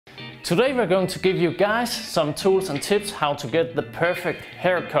Today we're going to give you guys some tools and tips how to get the perfect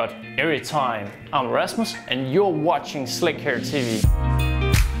haircut every time. I'm Rasmus and you're watching Slikhaar TV.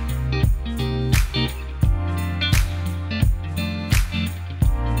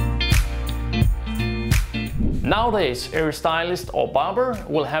 Nowadays, every stylist or barber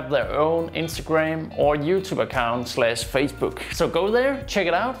will have their own Instagram or YouTube account / Facebook. So go there, check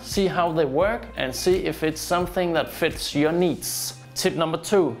it out, see how they work and see if it's something that fits your needs. Tip number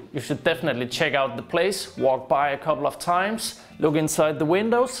 2, you should definitely check out the place, walk by a couple of times, look inside the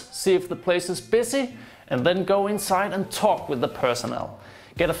windows, see if the place is busy, and then go inside and talk with the personnel.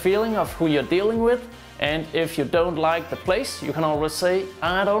 Get a feeling of who you're dealing with, and if you don't like the place, you can always say,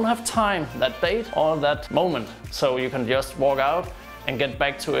 I don't have time that date or that moment. So you can just walk out and get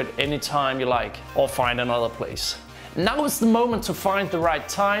back to it anytime you like, or find another place. Now is the moment to find the right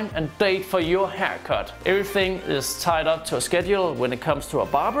time and date for your haircut. Everything is tied up to a schedule when it comes to a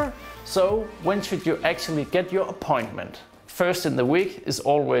barber, so when should you actually get your appointment? First in the week is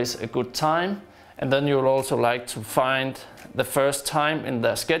always a good time, and then you'll also like to find the first time in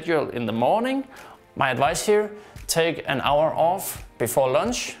the schedule in the morning. My advice here, take an hour off before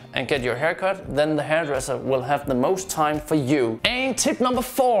lunch and get your haircut, then the hairdresser will have the most time for you. And tip number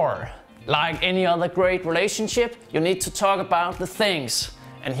 4. Like any other great relationship, you need to talk about the things.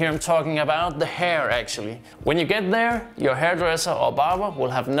 And here I'm talking about the hair actually. When you get there, your hairdresser or barber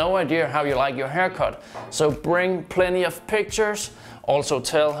will have no idea how you like your haircut. So bring plenty of pictures, also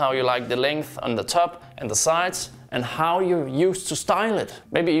tell how you like the length on the top and the sides and how you used to style it.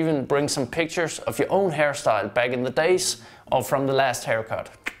 Maybe even bring some pictures of your own hairstyle back in the days or from the last haircut.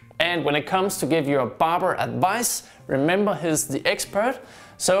 And when it comes to give your barber advice, remember he's the expert,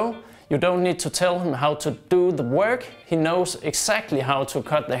 so you don't need to tell him how to do the work. He knows exactly how to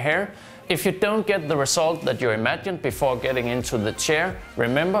cut the hair. If you don't get the result that you imagined before getting into the chair,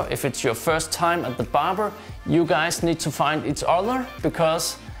 remember, if it's your first time at the barber, you guys need to find each other,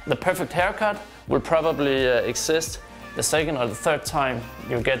 because the perfect haircut will probably exist the second or the third time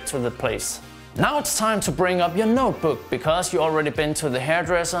you get to the place. Now it's time to bring up your notebook, because you already been to the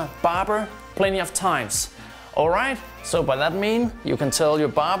hairdresser, barber, plenty of times. Alright, so by that mean you can tell your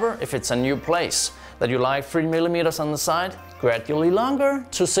barber, if it's a new place, that you like 3 millimeters on the side, gradually longer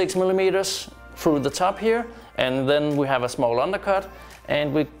to 6 millimeters through the top here, and then we have a small undercut,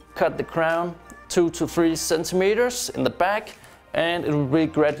 and we cut the crown 2 to 3 centimeters in the back, and it will be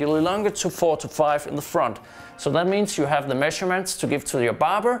gradually longer to 4 to 5 in the front. So that means you have the measurements to give to your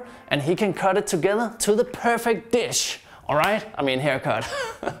barber, and he can cut it together to the perfect dish. Alright, I mean haircut.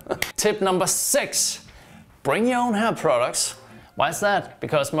 Tip number 6. Bring your own hair products. Why is that?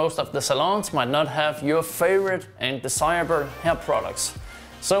 Because most of the salons might not have your favorite and desirable hair products.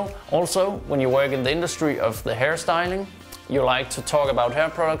 So also when you work in the industry of the hairstyling, you like to talk about hair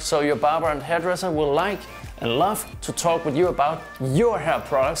products, so your barber and hairdresser will like and love to talk with you about your hair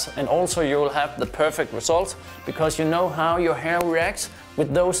products, and also you will have the perfect results because you know how your hair reacts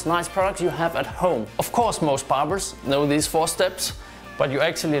with those nice products you have at home. Of course, most barbers know these 4 steps, but you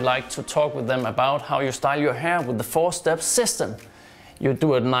actually like to talk with them about how you style your hair with the 4-step system. You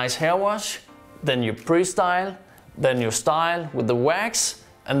do a nice hair wash, then you pre-style, then you style with the wax,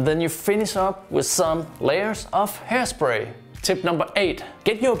 and then you finish up with some layers of hairspray. Tip number 8,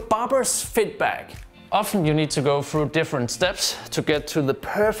 get your barber's feedback. Often you need to go through different steps to get to the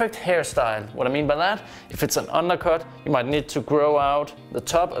perfect hairstyle. What I mean by that, if it's an undercut, you might need to grow out the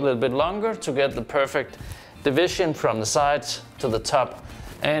top a little bit longer to get the perfect division from the sides to the top.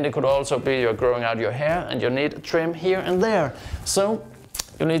 And it could also be you're growing out your hair and you need a trim here and there. So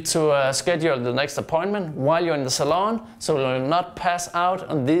you need to schedule the next appointment while you're in the salon, so you'll not pass out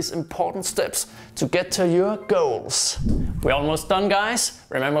on these important steps to get to your goals. We're almost done, guys.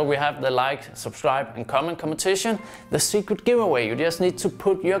 Remember, we have the like, subscribe and comment competition, the secret giveaway. You just need to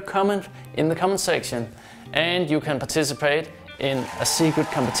put your comment in the comment section and you can participate in a secret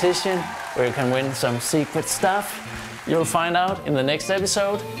competition where you can win some secret stuff. You'll find out in the next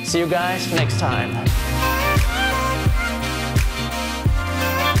episode. See you guys next time.